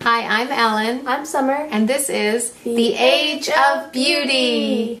Hi, I'm Ellen. I'm Summer. And this is The Age of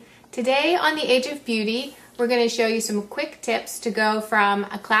Beauty. Today on The Age of Beauty, we're going to show you some quick tips to go from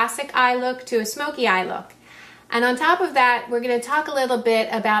a classic eye look to a smoky eye look. And on top of that, we're going to talk a little bit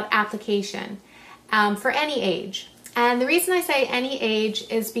about application for any age. And the reason I say any age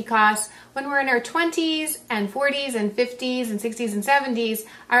is because when we're in our 20s and 40s and 50s and 60s and 70s,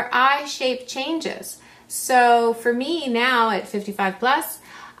 our eye shape changes. So for me now at 55 plus,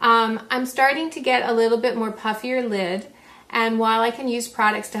 I'm starting to get a little bit more puffier lid, and while I can use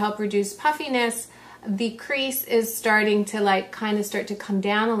products to help reduce puffiness, the crease is starting to start to come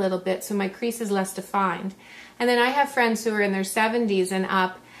down a little bit, so my crease is less defined. And then I have friends who are in their 70s and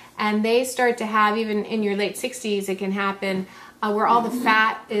up, and they start to have, even in your late 60s, it can happen where all the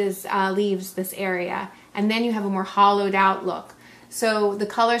fat leaves this area, and then you have a more hollowed out look. So the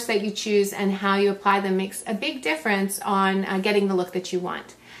colors that you choose and how you apply them makes a big difference on getting the look that you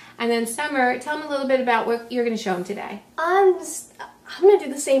want. And then Summer, tell them a little bit about what you're going to show them today. I'm going to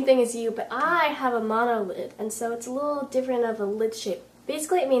do the same thing as you, but I have a monolid, and so it's a little different of a lid shape.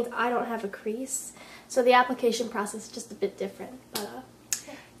 Basically, it means I don't have a crease, so the application process is just a bit different. But,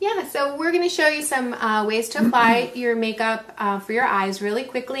 yeah, so we're going to show you some ways to apply your makeup for your eyes really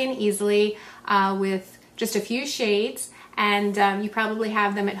quickly and easily with just a few shades. And you probably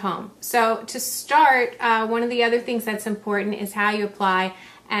have them at home. So to start, one of the other things that's important is how you apply,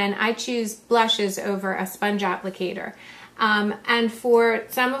 and I choose blushes over a sponge applicator. And for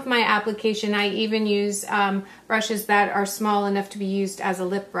some of my application, I even use brushes that are small enough to be used as a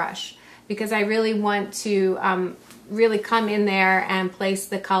lip brush, because I really want to really come in there and place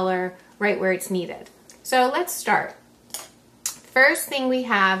the color right where it's needed. So let's start. First thing we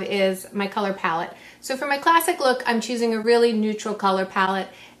have is my color palette. So for my classic look, I'm choosing a really neutral color palette.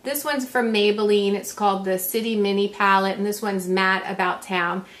 This one's from Maybelline. It's called the City Mini palette, and this one's Matte About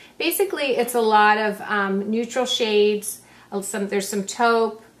Town. Basically, it's a lot of neutral shades. There's some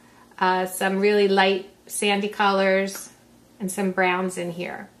taupe, some really light sandy colors, and some browns in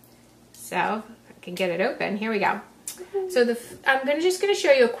here. So if I can get it open, here we go. So I'm just going to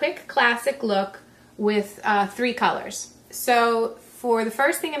show you a quick classic look with 3 colors. So for the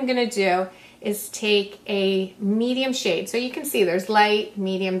first thing I'm going to do is take a medium shade. So you can see there's light,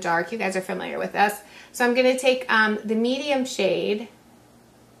 medium, dark. You guys are familiar with this. So I'm going to take the medium shade,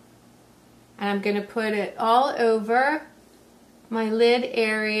 and I'm going to put it all over my lid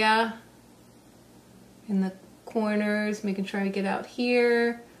area in the corners, making sure I get out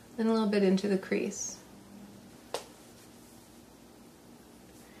here, and a little bit into the crease. I'm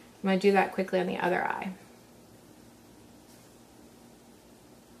going to do that quickly on the other eye.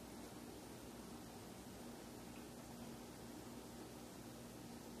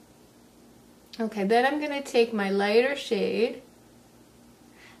 Okay, then I'm going to take my lighter shade,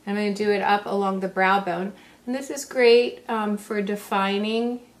 and I'm going to do it up along the brow bone. And this is great for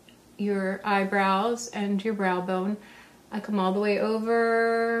defining your eyebrows and your brow bone. I come all the way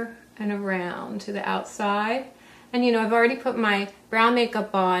over and around to the outside. And you know, I've already put my brow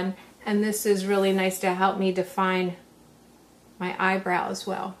makeup on, and this is really nice to help me define my eyebrow as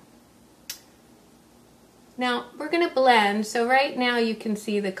well. Now we're going to blend, so right now you can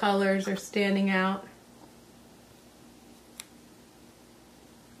see the colors are standing out.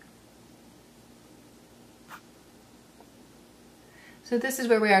 So this is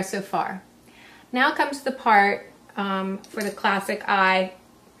where we are so far. Now comes the part for the classic eye,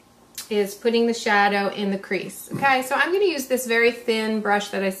 is putting the shadow in the crease. Okay, so I'm going to use this very thin brush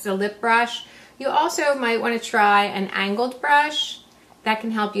that is a lip brush. You also might want to try an angled brush. That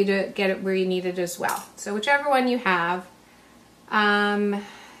can help you to get it where you need it as well. So whichever one you have.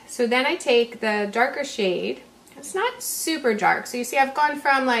 So then I take the darker shade. It's not super dark. So you see I've gone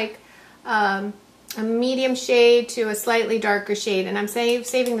from like a medium shade to a slightly darker shade. And I'm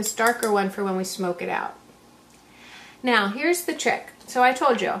saving this darker one for when we smoke it out. Now here's the trick. So I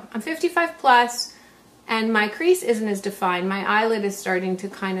told you, I'm 55 plus and my crease isn't as defined. My eyelid is starting to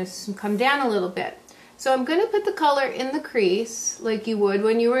kind of come down a little bit. So I'm going to put the color in the crease like you would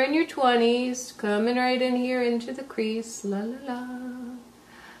when you were in your 20s, coming right in here into the crease, la la la.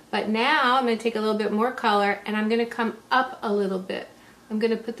 But now I'm going to take a little bit more color, and I'm going to come up a little bit. I'm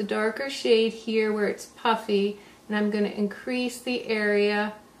going to put the darker shade here where it's puffy, and I'm going to increase the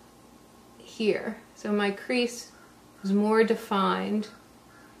area here. So my crease is more defined,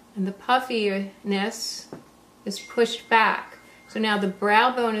 and the puffiness is pushed back. So now the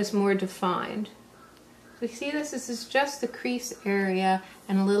brow bone is more defined. So you see this is just the crease area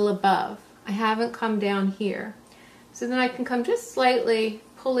and a little above. I haven't come down here. So then I can come just slightly,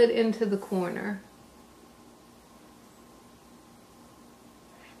 pull it into the corner.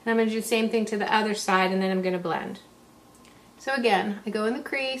 And I'm going to do the same thing to the other side, and then I'm going to blend. So again, I go in the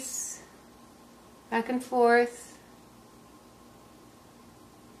crease, back and forth,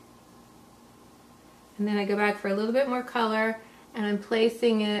 and then I go back for a little bit more color, and I'm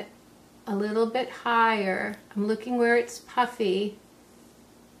placing it a little bit higher. I'm looking where it's puffy,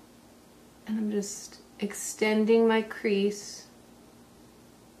 and I'm just extending my crease.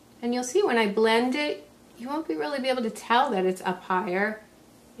 And you'll see when I blend it, you won't really be able to tell that it's up higher.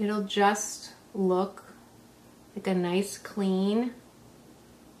 It'll just look like a nice, clean,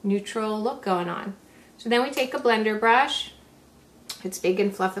 neutral look going on. So then we take a blender brush. It's big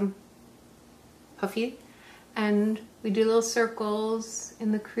and fluffy and puffy. And we do little circles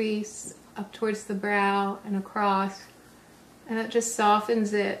in the crease up towards the brow and across. And that just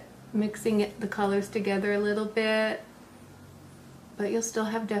softens it, mixing the colors together a little bit. But you'll still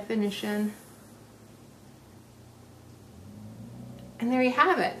have definition. And there you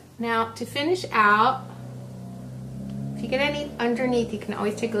have it. Now to finish out, if you get any underneath, you can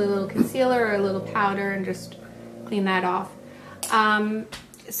always take a little concealer or a little powder and just clean that off.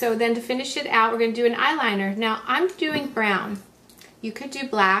 So then to finish it out, we're going to do an eyeliner. Now I'm doing brown. You could do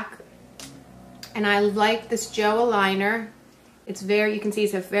black. And I like this Joe liner. It's very, you can see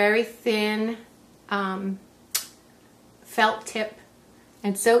it's a very thin felt tip.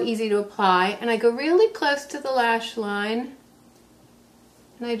 And so easy to apply. And I go really close to the lash line.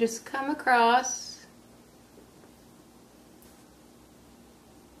 And I just come across.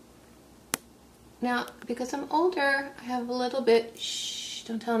 Now, because I'm older, I have a little bit, shh,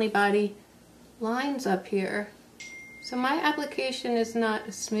 don't tell anybody, lines up here. So my application is not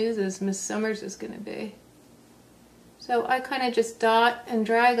as smooth as Miss Summers is going to be. So I kind of just dot and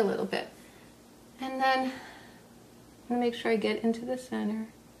drag a little bit. And then I'm going to make sure I get into the center.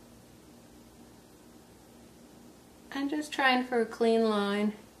 I'm just trying for a clean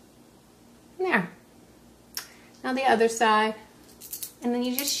line. There. Now the other side. And then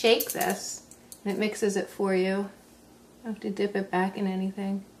you just shake this and it mixes it for you. You don't have to dip it back in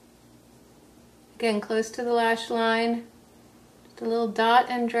anything. Again, close to the lash line. Just a little dot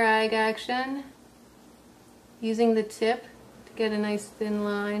and drag action. Using the tip to get a nice thin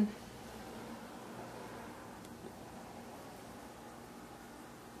line.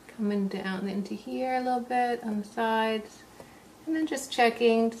 Coming down into here a little bit on the sides, and then just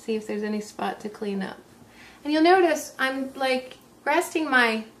checking to see if there's any spot to clean up. And you'll notice I'm like resting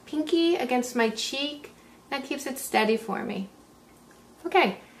my pinky against my cheek. That keeps it steady for me.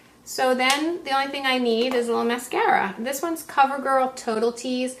 Okay, so then the only thing I need is a little mascara. This one's CoverGirl Total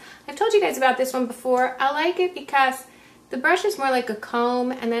Tease. I've told you guys about this one before. I like it because the brush is more like a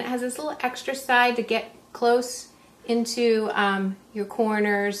comb, and then it has this little extra side to get close into your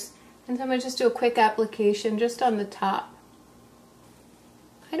corners. And so I'm going to just do a quick application just on the top.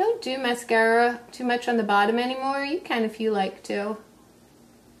 I don't do mascara too much on the bottom anymore. You can if you like to.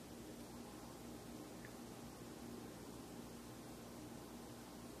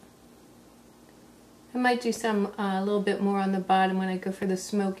 I might do some a little bit more on the bottom when I go for the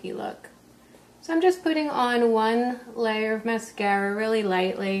smoky look. So I'm just putting on one layer of mascara really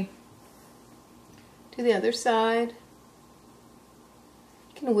lightly. To the other side.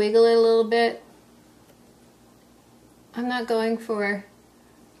 You can wiggle it a little bit. I'm not going for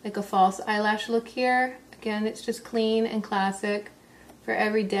like a false eyelash look here. Again, it's just clean and classic for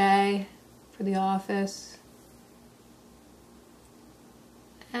every day, for the office.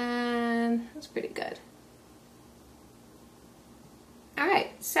 And that's pretty good.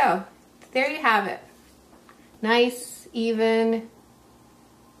 Alright, so there you have it. Nice, even,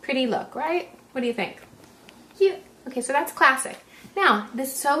 pretty look, right? What do you think? Cute. Okay, so that's classic. Now, this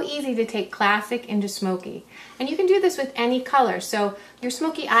is so easy to take classic into smoky. And you can do this with any color. So your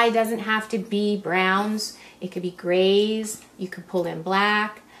smoky eye doesn't have to be browns. It could be grays. You could pull in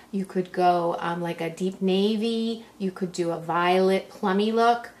black. You could go like a deep navy. You could do a violet plummy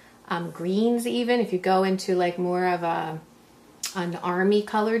look. Greens even, if you go into like more of an army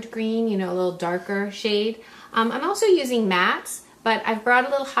colored green, you know, a little darker shade. I'm also using mattes, but I've brought a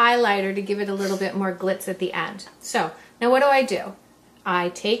little highlighter to give it a little bit more glitz at the end. So now what do? I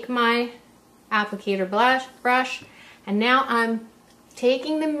take my applicator brush, and now I'm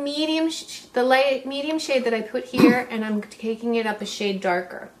taking the light medium shade that I put here, and I'm taking it up a shade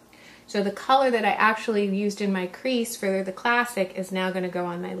darker. So the color that I actually used in my crease for the classic is now going to go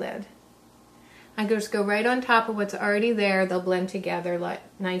on my lid. I just go right on top of what's already there. They'll blend together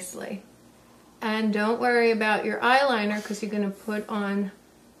nicely. And don't worry about your eyeliner, because you're going to put on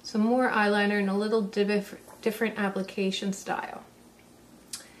some more eyeliner in a little different application style.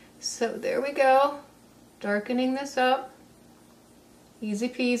 So there we go, darkening this up. Easy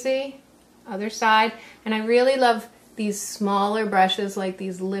peasy. Other side. And I really love these smaller brushes, like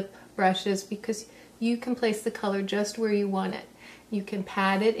these lip brushes, because you can place the color just where you want it. You can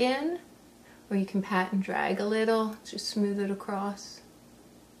pat it in, or you can pat and drag a little, just smooth it across.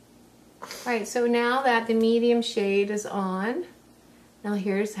 Alright, so now that the medium shade is on, now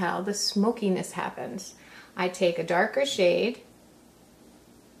here's how the smokiness happens. I take a darker shade,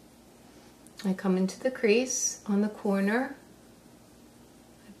 I come into the crease on the corner,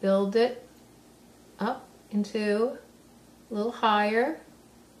 I build it up into a little higher,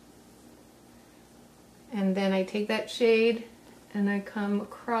 and then I take that shade and I come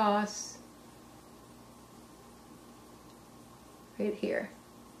across right here.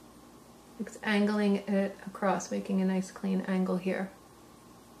 It's angling it across, making a nice clean angle here.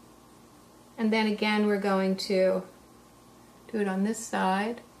 And then again we're going to do it on this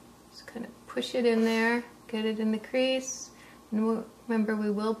side. Just kind of push it in there, get it in the crease. And remember,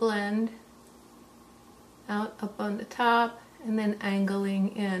 we will blend out up on the top and then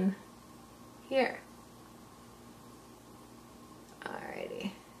angling in here.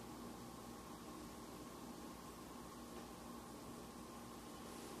 Alrighty.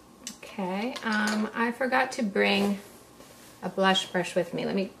 Okay, I forgot to bring a blush brush with me.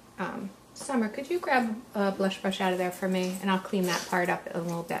 Let me, Summer, could you grab a blush brush out of there for me, and I'll clean that part up a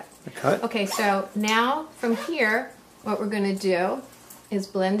little bit. Okay. Okay, so now from here, what we're going to do is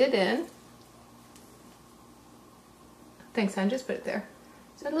blend it in. Thanks, hon, just put it there.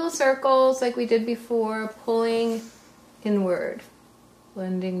 So little circles like we did before, pulling inward,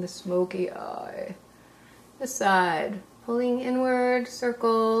 blending the smoky eye. This side, pulling inward,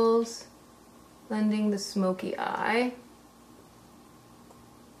 circles, blending the smoky eye.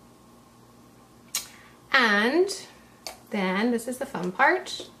 And then, this is the fun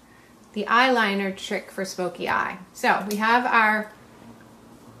part, the eyeliner trick for smoky eye. So we have our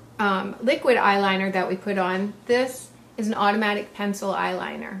liquid eyeliner that we put on. This is an automatic pencil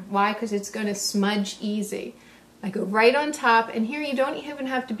eyeliner. Why? Because it's going to smudge easy. I go right on top, and here you don't even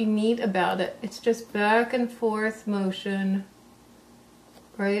have to be neat about it. It's just back and forth motion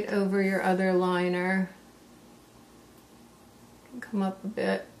right over your other liner. Come up a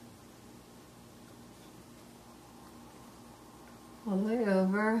bit. All the way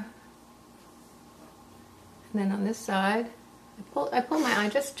over. And then on this side, I pull my eye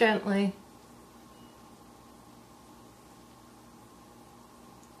just gently.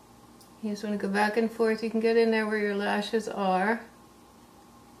 You just want to go back and forth. You can get in there where your lashes are.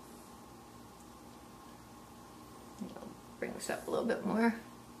 I'll bring this up a little bit more.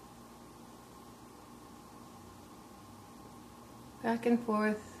 Back and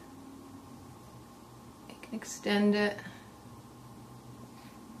forth. You can extend it.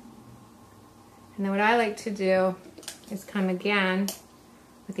 And then what I like to do is come again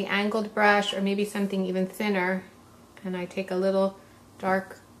with the angled brush, or maybe something even thinner, and I take a little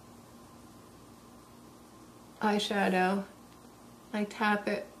dark eyeshadow, I tap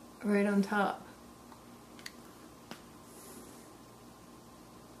it right on top.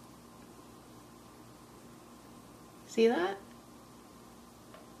 See that?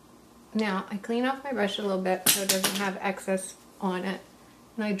 Now I clean off my brush a little bit so it doesn't have excess on it,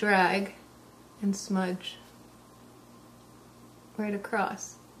 and I drag and smudge right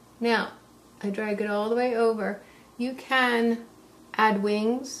across. Now I drag it all the way over. You can add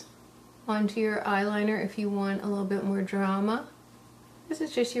wings onto your eyeliner if you want a little bit more drama. This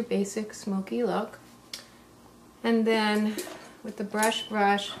is just your basic smoky look. And then with the brush,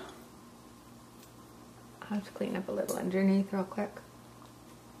 I'll have to clean up a little underneath real quick.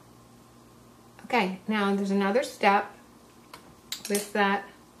 Okay, now there's another step with that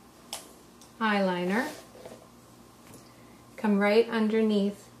eyeliner. Come right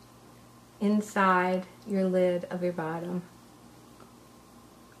underneath, inside your lid of your bottom.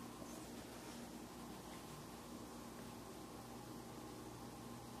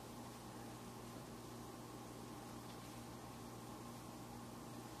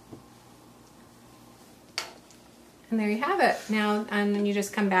 And there you have it. Now, and then you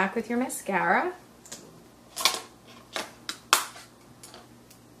just come back with your mascara.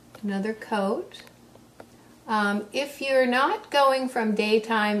 Another coat. If you're not going from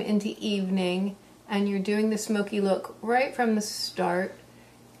daytime into evening and you're doing the smoky look right from the start,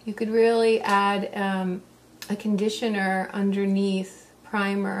 you could really add a conditioner underneath,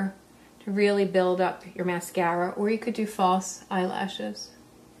 primer, to really build up your mascara, or you could do false eyelashes.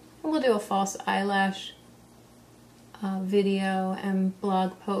 And we'll do a false eyelash video and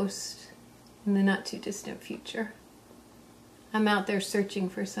blog post in the not too distant future. I'm out there searching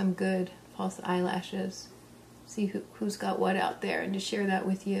for some good false eyelashes, see who's got what out there and to share that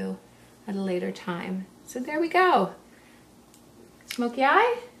with you at a later time. So there we go. Smoky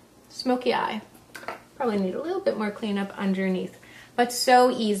eye, smoky eye. Probably need a little bit more cleanup underneath, but so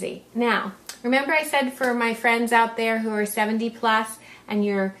easy. Now, remember I said for my friends out there who are 70 plus and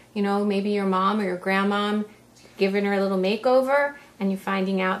you're, maybe your mom or your grandmom giving her a little makeover and you're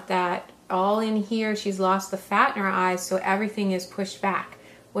finding out that all in here she's lost the fat in her eyes, so everything is pushed back.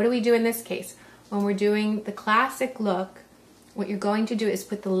 What do we do in this case? When we're doing the classic look, what you're going to do is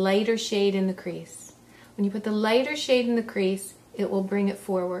put the lighter shade in the crease. When you put the lighter shade in the crease, it will bring it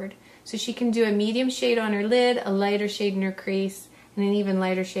forward. So she can do a medium shade on her lid, a lighter shade in her crease, and an even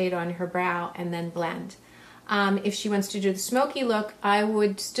lighter shade on her brow, and then blend. If she wants to do the smoky look, I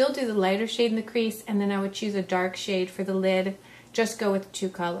would still do the lighter shade in the crease, and then I would choose a dark shade for the lid. Just go with 2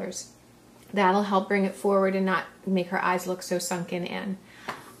 colors. That'll help bring it forward and not make her eyes look so sunken in.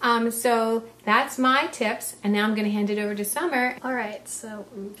 So that's my tips, and now I'm going to hand it over to Summer. Alright, so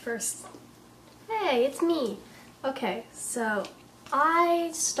first, hey, it's me. Okay, so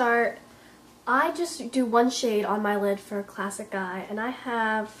I just do 1 shade on my lid for a classic eye, and I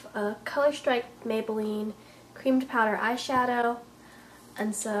have a Color Strike Maybelline Creamed Powder Eyeshadow,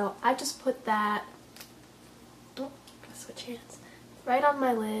 and so I just put that, switch hands, right on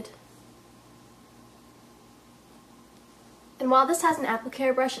my lid. And while this has an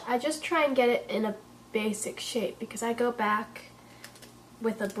applicator brush, I just try and get it in a basic shape because I go back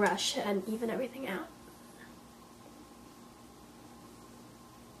with a brush and even everything out.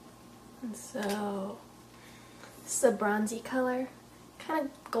 And so, this is a bronzy color, kind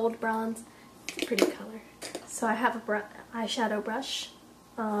of gold bronze. It's a pretty color. So I have a eyeshadow brush,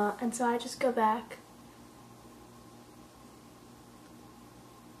 and so I just go back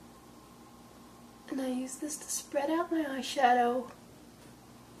and I use this to spread out my eyeshadow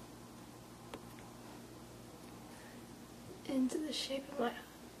into the shape of my eye.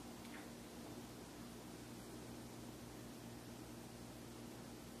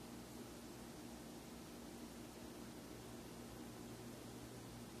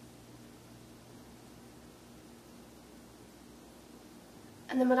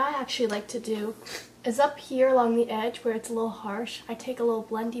 And then what I actually like to do is up here along the edge where it's a little harsh, I take a little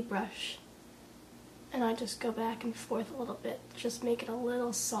blendy brush and I just go back and forth a little bit, just make it a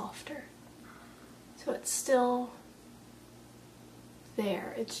little softer. So it's still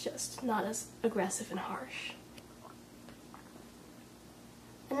there, it's just not as aggressive and harsh.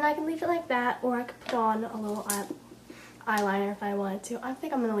 And then I can leave it like that, or I could put on a little eyeliner if I wanted to. I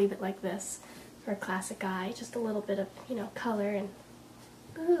think I'm going to leave it like this for a classic eye, just a little bit of, color and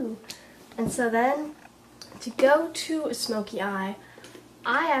ooh. And so then, to go to a smoky eye,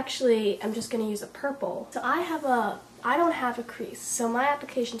 I actually am just going to use a purple. So I don't have a crease, so my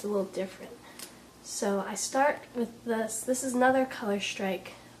application's a little different. So I start with this. This is another Color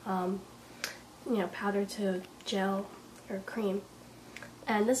Strike, powder to gel or cream.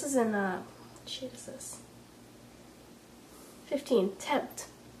 And this is in, what shade is this? 15, Tempt.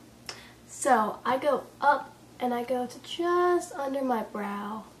 So I go up and I go to just under my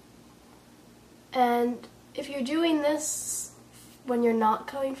brow. And if you're doing this when you're not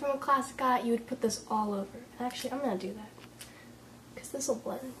coming from a classic eye, you would put this all over. Actually, I'm going to do that because this will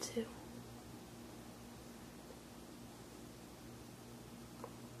blend too.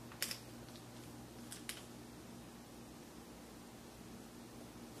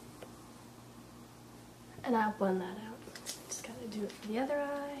 And I'll blend that out. Just got to do it for the other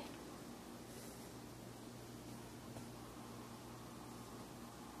eye.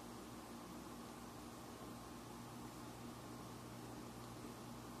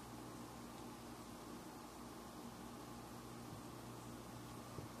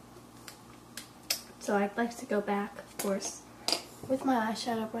 So I'd like to go back, of course, with my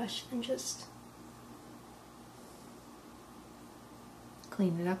eyeshadow brush and just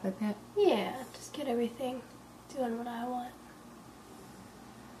clean it up a bit. Yeah, just get everything doing what I want.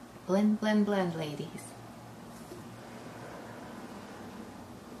 Blend, blend, blend, ladies.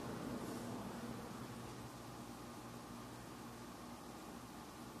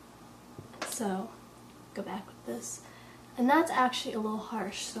 So, go back with this. And that's actually a little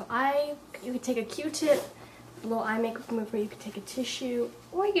harsh. So you could take a Q-tip, a little eye makeup remover, you could take a tissue,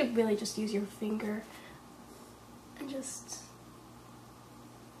 or you could really just use your finger and just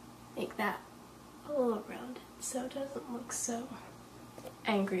make that a little rounded so it doesn't look so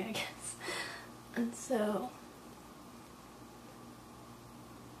angry, I guess. And so,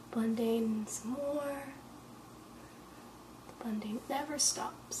 blending some more. The blending never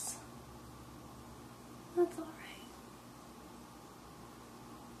stops. That's alright.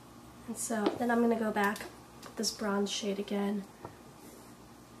 And so then I'm going to go back put this bronze shade again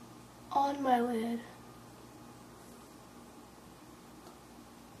on my lid.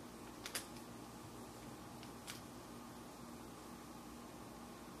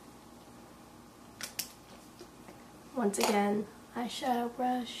 Once again, eyeshadow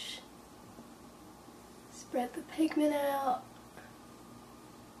brush. Spread the pigment out.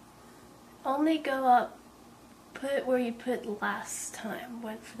 Only go up, put it where you put last time,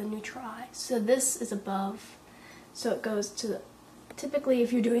 went for the neutral eye. So this is above, so it goes to the, typically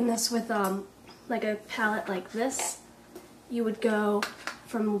if you're doing this with like a palette like this, you would go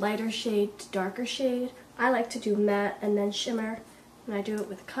from lighter shade to darker shade. I like to do matte and then shimmer, and I do it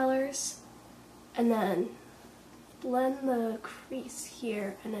with colors. And then blend the crease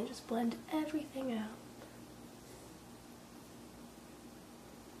here, and then just blend everything out.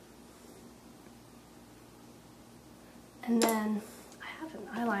 And then I have an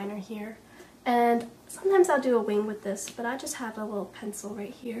eyeliner here, and sometimes I'll do a wing with this, but I just have a little pencil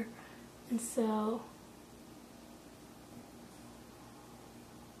right here, and so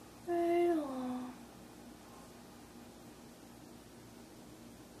right along.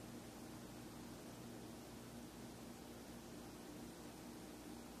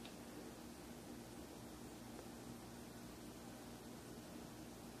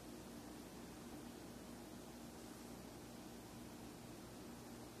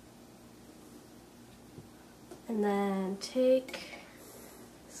 And then take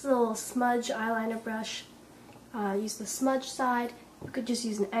this little smudge eyeliner brush, use the smudge side. You could just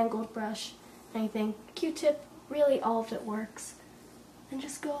use an angled brush, anything. Q-tip, really all of it works. And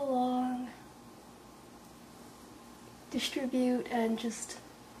just go along, distribute, and just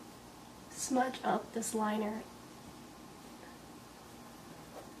smudge up this liner.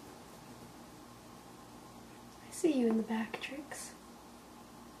 I see you in the back, Trix.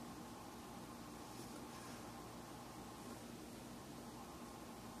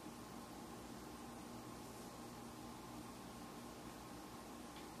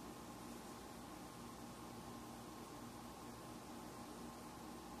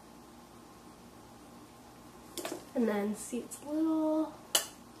 And then see it's a little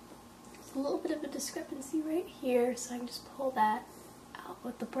bit of a discrepancy right here, so I can just pull that out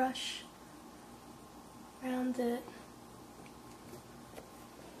with the brush around it.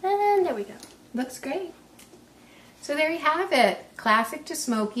 And there we go. Looks great. So there you have it, classic to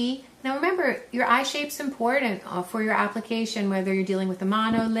smoky. Now remember, your eye shape's important for your application, whether you're dealing with a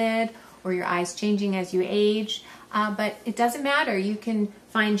mono lid or your eyes changing as you age. But it doesn't matter. You can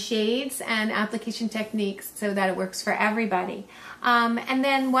find shades and application techniques so that it works for everybody. And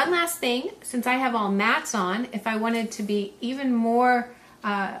then one last thing, since I have all mattes on, if I wanted to be even more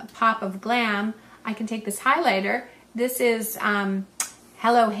pop of glam, I can take this highlighter. This is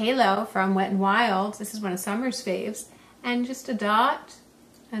Hello Halo from Wet n Wild. This is one of Summer's faves. And just a dot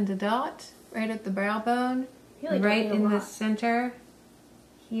and a dot right at the brow bone, Really right in the center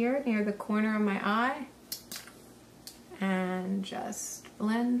here near the corner of my eye. And just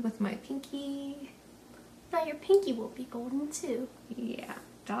blend with my pinky. Now your pinky will be golden too. Yeah,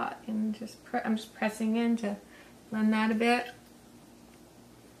 dot and just I'm just pressing in to blend that a bit.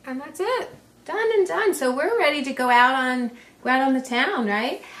 And that's it. Done and done. So we're ready to go out on the town,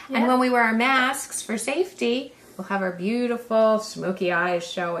 right? Yeah. And when we wear our masks for safety, we'll have our beautiful smoky eyes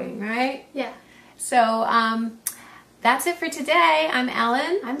showing, right? Yeah. So that's it for today. I'm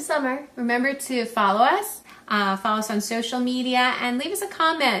Ellen. I'm Summer. Remember to follow us. Follow us on social media and leave us a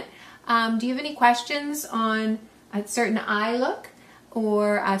comment. Do you have any questions on a certain eye look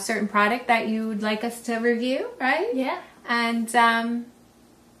or a certain product that you would like us to review, right? Yeah. And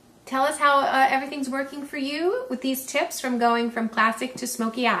tell us how everything's working for you with these tips from going from classic to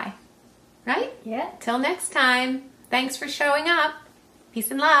smoky eye, right? Yeah. Till next time, thanks for showing up.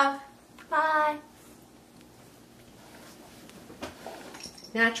 Peace and love. Bye.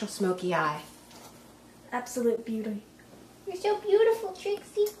 Natural smoky eye. Absolute beauty. You're so beautiful,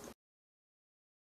 Trixie.